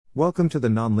Welcome to the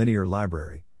Nonlinear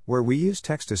Library, where we use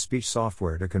text-to-speech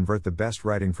software to convert the best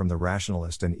writing from the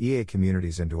Rationalist and EA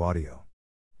communities into audio.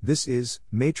 This is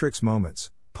Matrix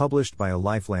Moments, published by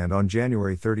elifland on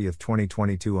January 30,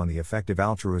 2022 on the Effective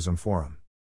Altruism Forum.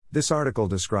 This article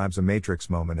describes a matrix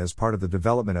moment as part of the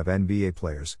development of NBA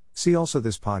players. See also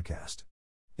this podcast.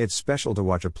 It's special to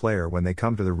watch a player when they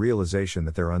come to the realization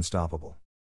that they're unstoppable.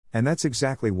 And that's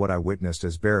exactly what I witnessed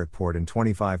as Barrett poured in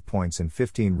 25 points and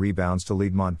 15 rebounds to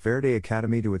lead Montverde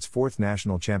Academy to its fourth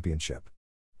national championship.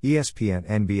 ESPN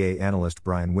NBA analyst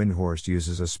Brian Windhorst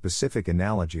uses a specific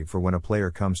analogy for when a player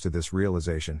comes to this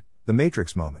realization, the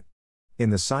Matrix moment. In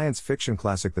the science fiction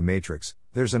classic The Matrix,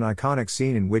 there's an iconic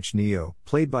scene in which Neo,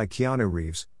 played by Keanu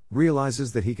Reeves,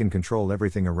 realizes that he can control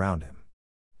everything around him.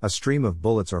 A stream of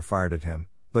bullets are fired at him,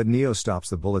 but Neo stops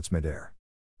the bullets midair.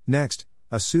 Next,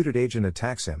 a suited agent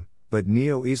attacks him, but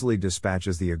Neo easily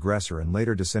dispatches the aggressor and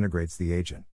later disintegrates the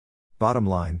agent. Bottom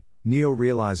line, Neo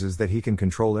realizes that he can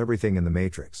control everything in the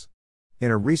Matrix.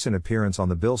 In a recent appearance on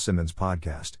the Bill Simmons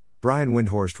Podcast, Brian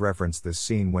Windhorst referenced this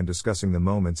scene when discussing the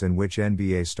moments in which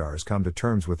NBA stars come to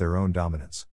terms with their own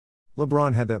dominance.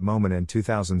 LeBron had that moment in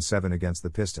 2007 against the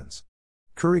Pistons.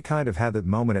 Curry kind of had that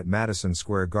moment at Madison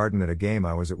Square Garden at a game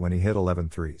I was at when he hit 11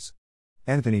 threes.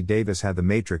 Anthony Davis had the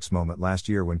Matrix moment last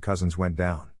year when Cousins went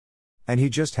down. And he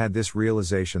just had this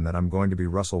realization that I'm going to be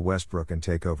Russell Westbrook and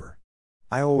take over.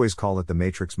 I always call it the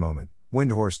Matrix moment,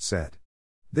 Windhorst said.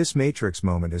 This Matrix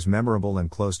moment is memorable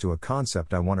and close to a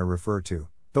concept I want to refer to,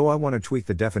 though I want to tweak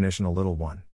the definition a little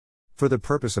one. For the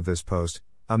purpose of this post,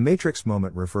 a Matrix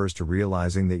moment refers to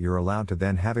realizing that you're allowed to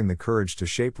then having the courage to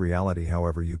shape reality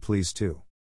however you please too.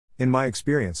 In my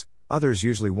experience, others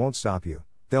usually won't stop you,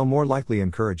 they'll more likely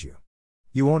encourage you.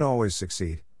 You won't always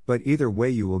succeed, but either way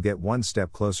you will get one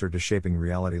step closer to shaping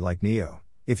reality like Neo.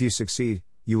 If you succeed,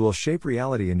 you will shape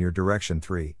reality in your direction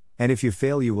 3, and if you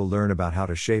fail you will learn about how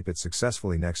to shape it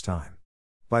successfully next time.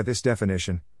 By this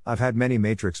definition, I've had many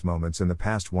matrix moments in the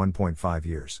past 1.5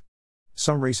 years.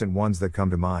 Some recent ones that come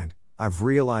to mind, I've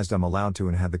realized I'm allowed to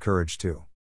and had the courage to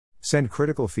send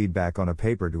critical feedback on a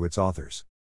paper to its authors.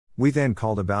 We then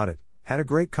called about it, had a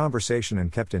great conversation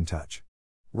and kept in touch.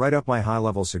 Write up my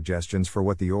high-level suggestions for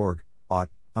what the org.Ought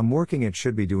I'm working at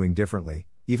should be doing differently,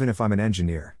 even if I'm an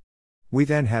engineer. We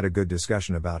then had a good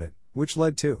discussion about it, which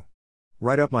led to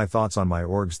write up my thoughts on my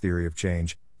org's theory of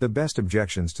change, the best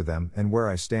objections to them, and where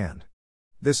I stand.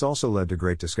 This also led to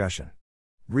great discussion.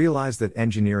 Realize that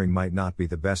engineering might not be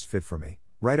the best fit for me,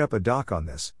 write up a doc on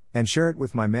this, and share it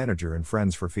with my manager and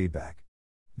friends for feedback.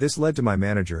 This led to my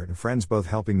manager and friends both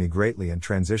helping me greatly and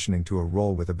transitioning to a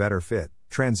role with a better fit,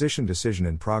 transition decision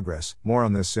in progress, more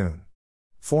on this soon.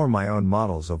 Form my own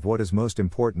models of what is most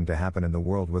important to happen in the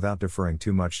world without deferring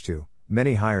too much to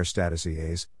many higher status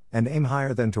EAs, and aim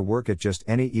higher than to work at just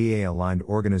any EA-aligned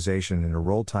organization in a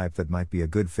role type that might be a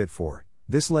good fit for.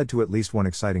 This led to at least one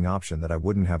exciting option that I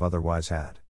wouldn't have otherwise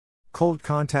had. Cold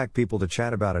contact people to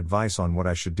chat about advice on what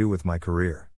I should do with my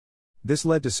career. This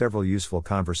led to several useful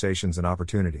conversations and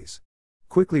opportunities.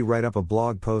 Quickly write up a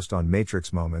blog post on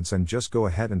matrix moments and just go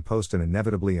ahead and post an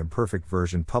inevitably imperfect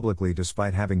version publicly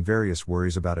despite having various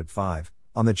worries about it. 5.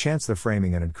 On the chance the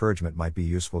framing and encouragement might be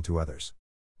useful to others.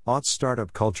 Ought's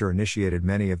startup culture initiated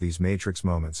many of these matrix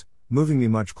moments, moving me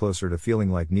much closer to feeling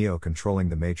like Neo controlling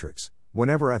the matrix.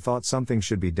 Whenever I thought something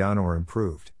should be done or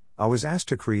improved, I was asked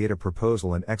to create a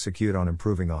proposal and execute on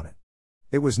improving on it.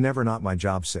 It was never not my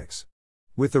job. 6.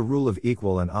 With the rule of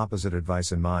equal and opposite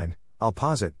advice in mind, I'll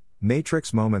posit,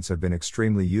 matrix moments have been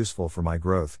extremely useful for my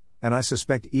growth, and I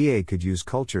suspect EA could use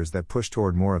cultures that push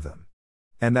toward more of them.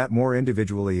 And that more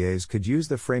individual EAs could use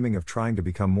the framing of trying to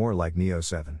become more like Neo.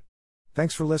 7.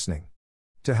 Thanks for listening.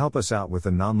 To help us out with the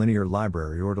Nonlinear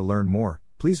Library or to learn more,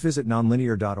 please visit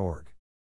nonlinear.org.